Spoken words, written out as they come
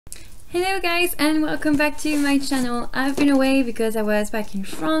Hello guys and welcome back to my channel. I've been away because I was back in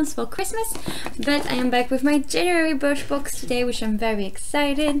France for Christmas, but I am back with my January Birchbox today, which I'm very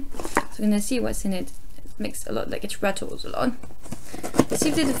excited. So we're gonna see what's in it. It makes a lot, like it rattles a lot. I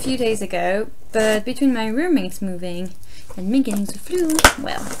received it a few days ago, but between my roommates moving and me getting the flu,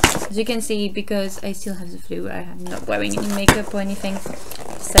 well, as you can see, because I still have the flu, I am not wearing any makeup or anything.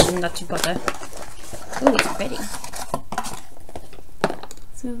 Decided not to bother. Oh, it's ready.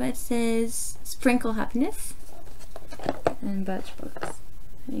 So that says Sprinkle Happiness and Birchbox.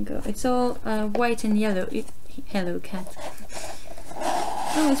 There you go. It's all white and yellow. Hello cat.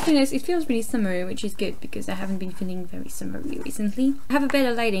 Oh, it's pretty nice. It feels really summery, which is good because I haven't been feeling very summery recently. I have a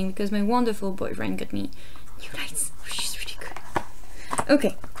better lighting because my wonderful boyfriend got me new lights, which is really good.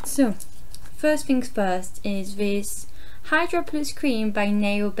 Okay, so first things first is this Hydra Plus Cream by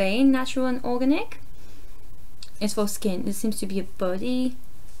Nail Bay, natural and organic. It's for skin. It seems to be a body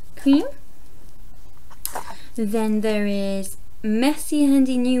cream. Then there is Messy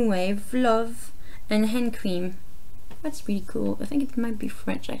Handy New Wave Love and Hand Cream. That's really cool. I think it might be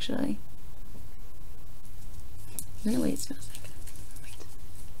French actually. I don't know what it smells like. Wait.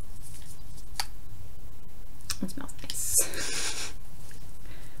 It smells nice.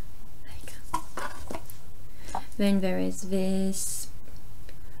 There you go. Then there is this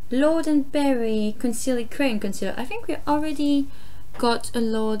Lord and Berry Concealer Crayon Concealer. I think we already got a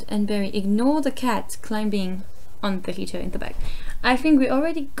Lord and Berry. Ignore the cat climbing on the heater in the back. I think we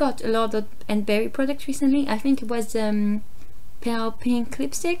already got a Lord and Berry product recently. I think it was pale pink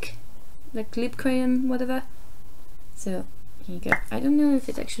lipstick, like lip crayon, whatever. So here you go. I don't know if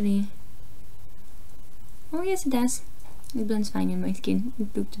it actually. Oh yes, it does. It blends fine in my skin.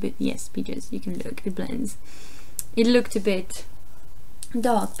 It looked a bit. Yes, Peaches, you can look. It blends. It looked a bit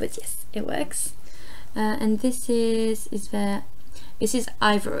dark, but yes, it works. And this is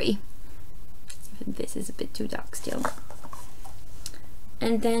Ivory. This is a bit too dark still.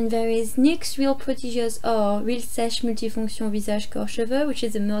 And then there is NYX Real Protégieuse Or Real Sèche Multifonction Visage Corps Cheveux, which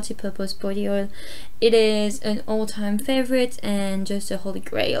is a multi-purpose body oil. It is an all-time favorite and just a holy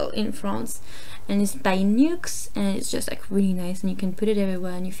grail in France. And it's by NYX, and it's just like really nice, and you can put it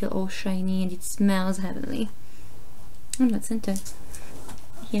everywhere and you feel all shiny and it smells heavenly. I'm not scented.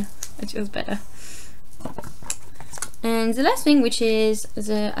 Yeah, it feels better. And the last thing, which is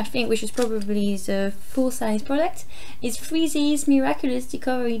probably the full-size product, is Freeze's Miraculous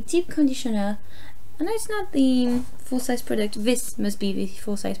Recovery Deep Conditioner. I know it's not the full-size product. This must be the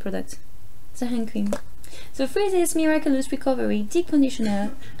full-size product. It's a hand cream. So Freeze's Miraculous Recovery Deep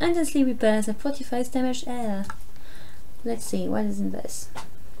Conditioner intensely repairs and fortifies damaged hair. Let's see, what is in this?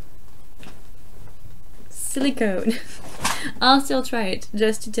 Silicone. I'll still try it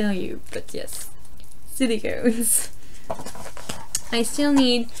just to tell you, but yes, silicones. I still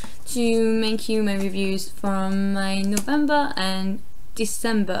need to make you my reviews from my November and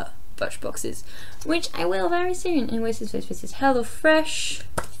December Birchboxes, which I will very soon. And this is HelloFresh.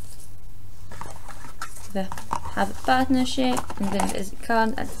 They have a partnership, and then there's a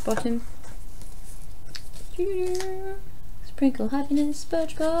card at the bottom. Sprinkle Happiness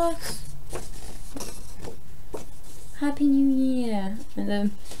Birchbox. Happy New Year, and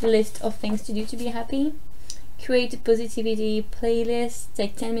a list of things to do to be happy. Create a positivity playlist.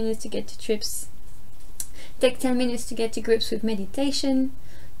 Take 10 minutes to get to trips. Take 10 minutes to get to grips with meditation.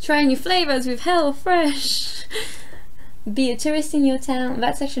 Try new flavors with HelloFresh. Be a tourist in your town.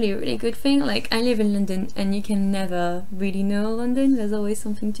 That's actually a really good thing. Like, I live in London and you can never really know London. There's always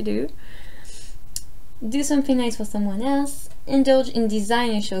something to do. Do something nice for someone else. Indulge in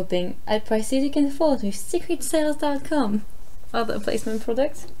designer shopping at prices you can afford with secretsales.com. Other placement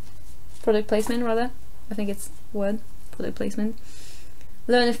product placement rather. I think it's word, product placement.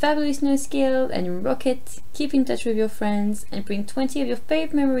 Learn a fabulous new skill and rock it. Keep in touch with your friends and bring 20 of your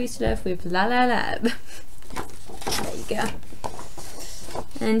favorite memories to life with La La Lab. There you go.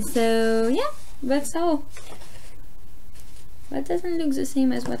 And so yeah, that's all. That doesn't look the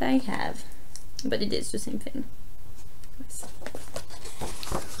same as what I have, but it is the same thing.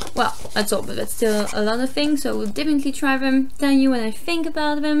 Well, that's all, but that's still a lot of things, so I will definitely try them, tell you what I think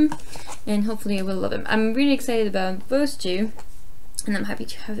about them, and hopefully I will love them. I'm really excited about those two, and I'm happy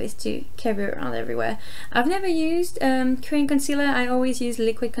to have this to carry around everywhere. I've never used cream concealer. I always use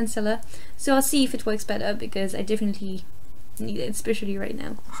liquid concealer, so I'll see if it works better, because I definitely need it, especially right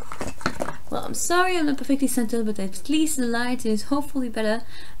now. Well, I'm sorry I'm not perfectly centered, but at least the light is hopefully better.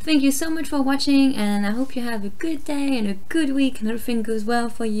 Thank you so much for watching, and I hope you have a good day and a good week and everything goes well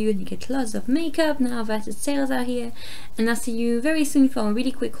for you and you get lots of makeup now that the sales are here. And I'll see you very soon for a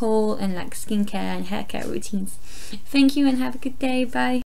really quick haul and like skincare and hair care routines. Thank you and have a good day. Bye.